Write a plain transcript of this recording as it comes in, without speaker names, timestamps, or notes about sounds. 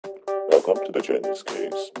Welcome to the Chinese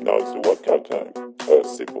case. Now is the workout time. A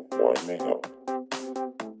sip of wine may help.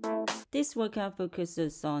 This workout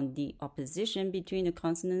focuses on the opposition between the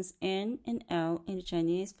consonants N and L in the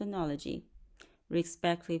Chinese phonology.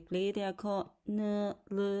 Respectively, they are called N,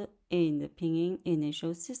 L in the Pinyin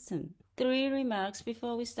initial system. 3 remarks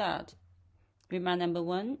before we start. Remark number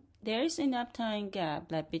 1. There is enough time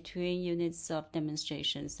gap left between units of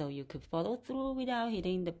demonstration so you could follow through without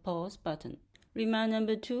hitting the pause button. Remark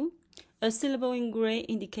number 2. A syllable in gray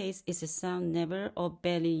indicates it's a sound never or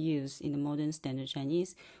barely used in the modern standard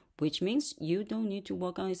Chinese, which means you don't need to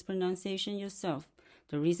work on its pronunciation yourself.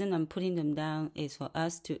 The reason I'm putting them down is for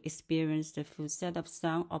us to experience the full set of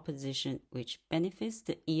sound opposition, which benefits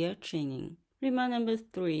the ear training. Remark number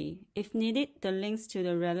 3. If needed, the links to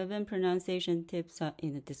the relevant pronunciation tips are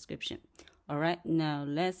in the description. Alright, now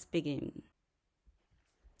let's begin.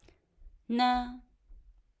 Na,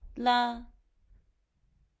 la,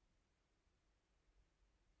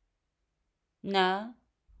 na,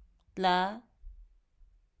 la,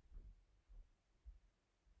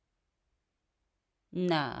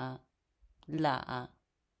 na, la,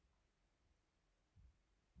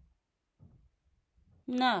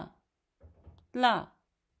 na, la.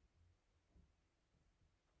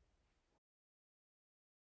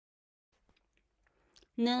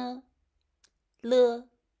 N, L,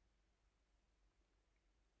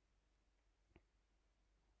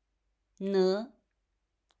 N,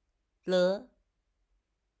 L,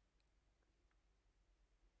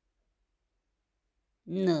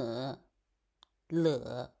 N,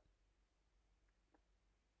 L,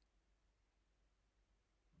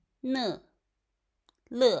 N,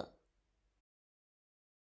 L.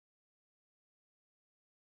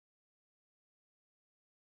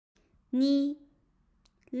 Ni,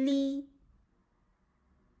 li,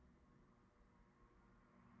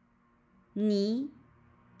 ni,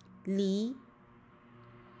 li,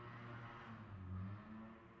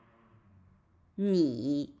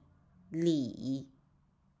 ni, li,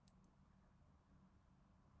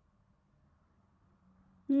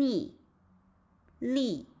 ni,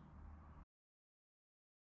 li.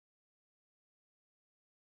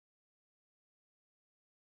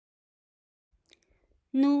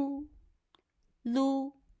 Nu,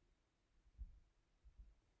 lu,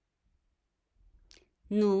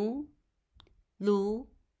 nu, lu,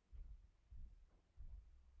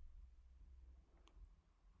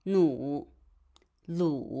 nu,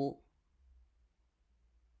 lu,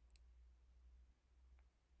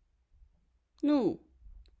 nu,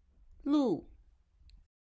 lu.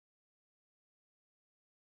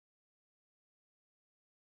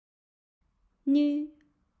 Nu, lu,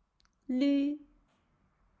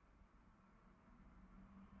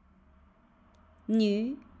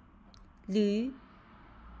 nu, lu, nu,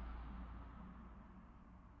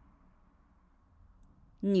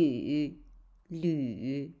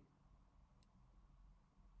 lu,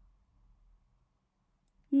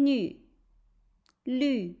 nu,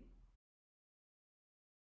 lu.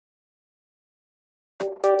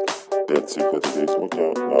 That's it for today's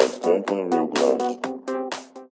workout. Now it's time for the real class.